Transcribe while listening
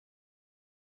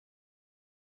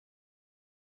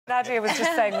Nadia was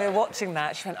just saying we were watching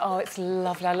that. She went, "Oh, it's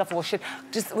lovely. I love washing."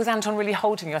 Was Anton really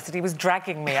holding you? I said he was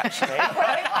dragging me, actually.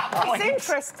 It's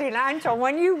interesting, Anton.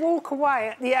 When you walk away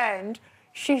at the end,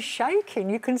 she's shaking.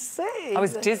 You can see. I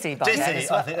was dizzy by then. Dizzy.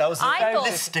 I think that was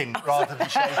listing rather than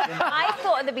shaking. I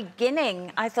thought at the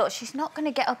beginning, she's not going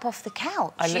to get up off the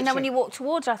couch. You know, when you walk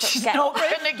towards her, I thought, she's not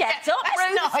going to get up,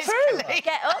 Ruth. It's true.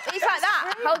 Get up. He's like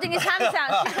that, holding his hands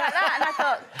out. She's like that, and I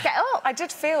thought, get up. I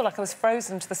did feel like I was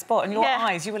frozen to the spot, and your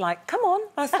eyes, you were like, "Come on."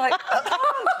 I was like, "Come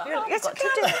on." You're like, "Yes, you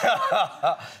can."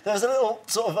 There was a little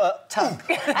sort of tug.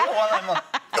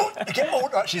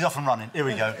 Oh, she's off and running. Here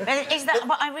we go. Is that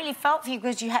what I really felt for you,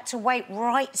 because you had to wait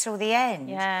right till the end?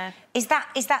 Yeah. Is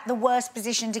that the worst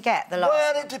position to get? The last?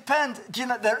 Well, it depends. Do you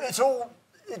know,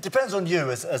 it depends on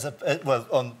you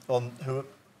on who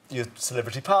your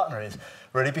celebrity partner is,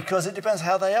 really, because it depends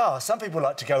how they are. Some people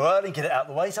like to go early and get it out of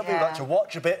the way. Some people like to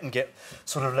watch a bit and get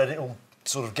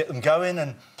them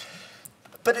going.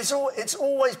 But it's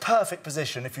always perfect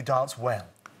position if you dance well.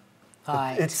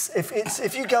 Right.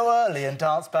 If you go early and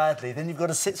dance badly, then you've got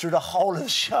to sit through the whole of the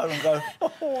show and go,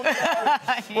 "Oh,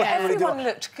 no." Everyone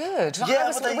looked good.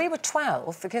 Yeah, we were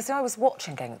 12 because I was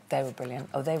watching, going, "They were brilliant.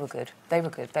 Oh, they were good. They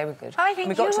were good. They were good." I think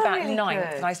and we got to about really 9th,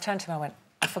 good. and I turned to him and I went,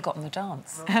 "I've forgotten the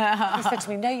dance." He said to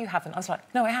me, "No, you haven't." I was like,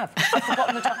 "No, I have. I've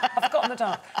forgotten the dance. I've forgotten the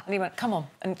dance." And he went, "Come on,"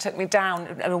 and took me down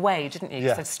and away, didn't you? Yeah.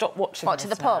 He said, "Stop watching." What, to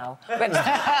the pub? We went to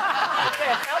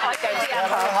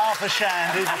half a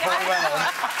shandy before we went on.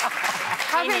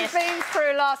 Having been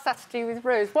through last Saturday with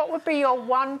Ruth, what would be your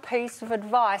one piece of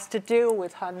advice to deal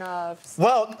with her nerves?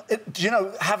 Well, you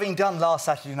know, having done last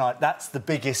Saturday night, that's the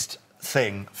biggest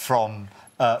thing from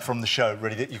the show,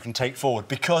 really, that you can take forward,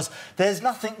 because there's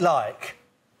nothing like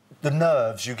the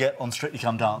nerves you get on Strictly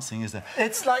Come Dancing, is there?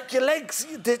 It's like your legs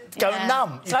go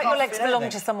numb. It's like your legs belong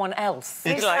to someone else.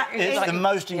 It's the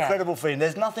most incredible feeling.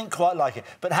 There's nothing quite like it.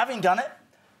 But having done it,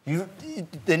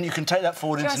 then you can take that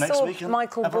forward into next week. I saw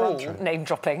Michael Ball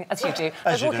name-dropping, as you do.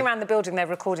 I was walking around the building, they were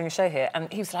recording a show here,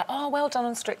 and he was like, "Oh, well done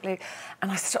on Strictly."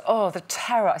 And I said, "Oh, the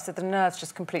terror." I said, "The nerves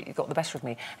just completely got the better of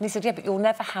me." And he said, "Yeah, but you'll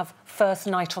never have first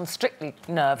night on Strictly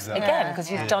nerves again, because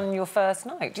you've done your first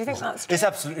night." Do you think that's true? It's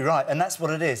absolutely right, and that's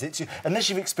what it is. Unless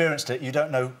you've experienced it, you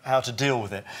don't know how to deal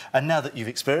with it. And now that you've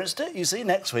experienced it, you see,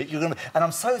 next week you're going to... And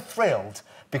I'm so thrilled,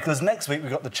 because next week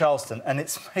we've got the Charleston, and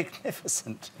it's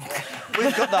magnificent.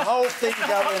 We've got the whole thing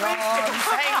going on.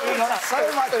 We've got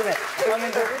so much in it. I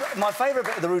mean, my favourite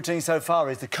bit of the routine so far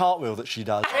is the cartwheel that she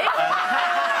does.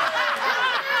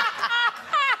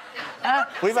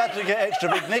 We've had to get extra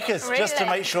big knickers just to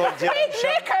make sure... Big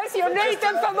knickers? You need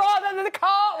them for more than the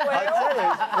cartwheel. I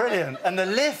do. Brilliant. And the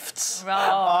lifts.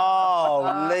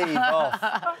 Oh, leave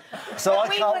off. So I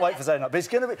can't wait for Saturday night. But it's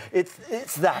going to be...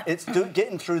 It's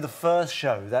getting through the first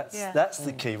show. That's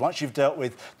the key. Once you've dealt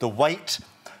with the weight,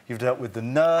 you've dealt with the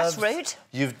nerves... That's rude.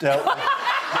 You've dealt with...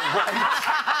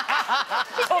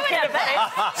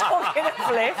 Talking of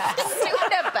lifts.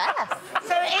 Doing her best.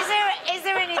 So is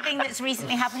there anything that's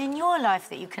recently happened in your life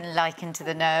that you can liken to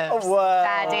the nerves? Oh, well,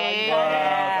 Daddy.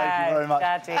 Thank you very much.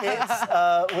 Daddy. Thank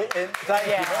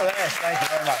you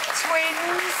very much.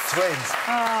 Twins.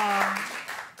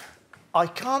 I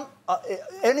can't...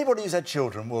 anybody who's had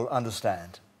children will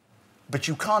understand, but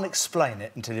you can't explain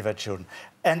it until you've had children.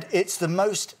 And it's the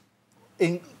most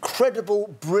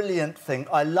incredible, brilliant thing.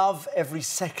 I love every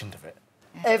second of it.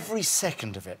 Every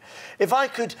second of it. If I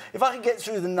could get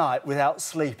through the night without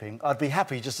sleeping, I'd be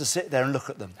happy just to sit there and look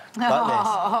at them like this.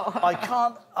 I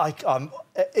can't.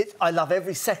 I love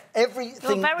everything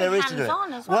there is to do.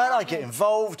 Well, I get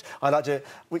involved. I like to.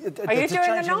 Are you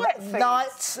doing the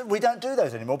nights? We don't do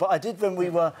those anymore, but I did when we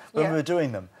were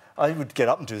doing them. I would get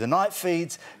up and do the night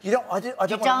feeds. You know, I don't want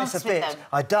to miss a bit.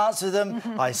 I dance with them.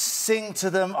 I sing to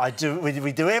them.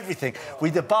 We do everything.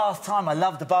 The bath time. I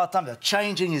love the bath time. The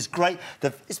changing is great.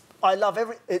 I love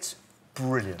it's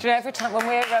brilliant. Do you know, every time when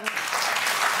we're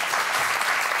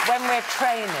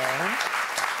training.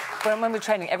 When we're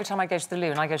training, every time I go to the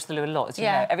loo, and I go to the loo a lot, as you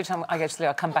know, every time I go to the loo,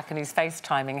 I come back and he's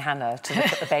FaceTiming Hannah to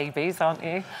look at the babies, aren't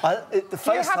you? The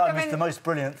FaceTime is the most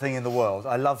brilliant thing in the world.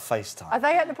 I love FaceTime. Are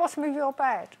they at the bottom of your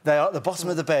bed? They are at the bottom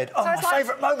of the bed. Oh, my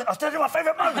favourite moment. I'll tell you my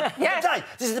favourite moment of the day.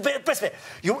 This is the best bit.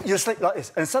 You sleep like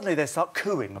this, and suddenly they start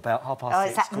cooing about 6:30. Oh,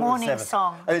 it's that morning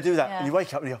song. And they do that, and you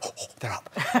wake up and you go, oh, they're up.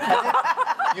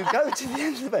 And you go to the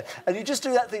end of the bed, and you just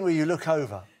do that thing where you look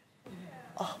over.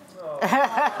 Oh.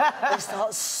 They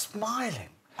start smiling.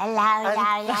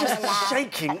 Hello, just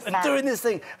shaking and doing this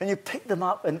thing, and you pick them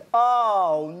up, and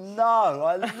oh no,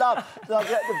 I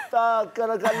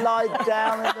gotta go lie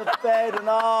down in the bed, and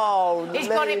oh, he's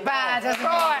got it bad, hasn't he?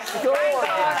 Right.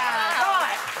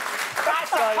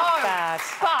 That's bad.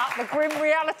 But The grim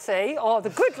reality, or the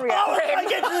good reality. Oh, I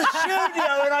get to the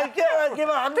studio and I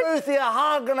give Ruthie a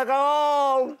hug and I go,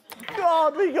 oh,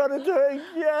 God, we got to do it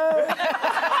again.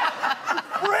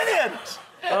 Brilliant.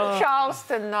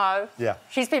 Charleston, though. Yeah.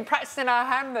 She's been practising her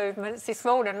hand movements this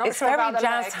morning. Not It's sure very about the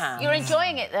jazz legs. hand. You're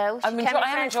enjoying it, though. I am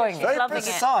enjoying it. Very Loving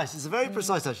precise. It's a very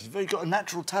precise touch. She's very got a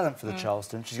natural talent for the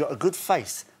Charleston. She's got a good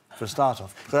face for a start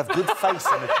off. You've got to have good face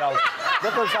in the Charleston.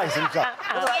 Look at her face in the Charleston.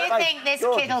 Do you think this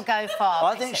kid will go far?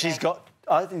 I think she's got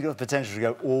the potential to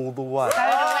go all the way. Go away.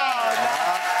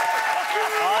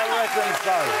 I reckon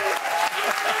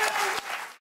so.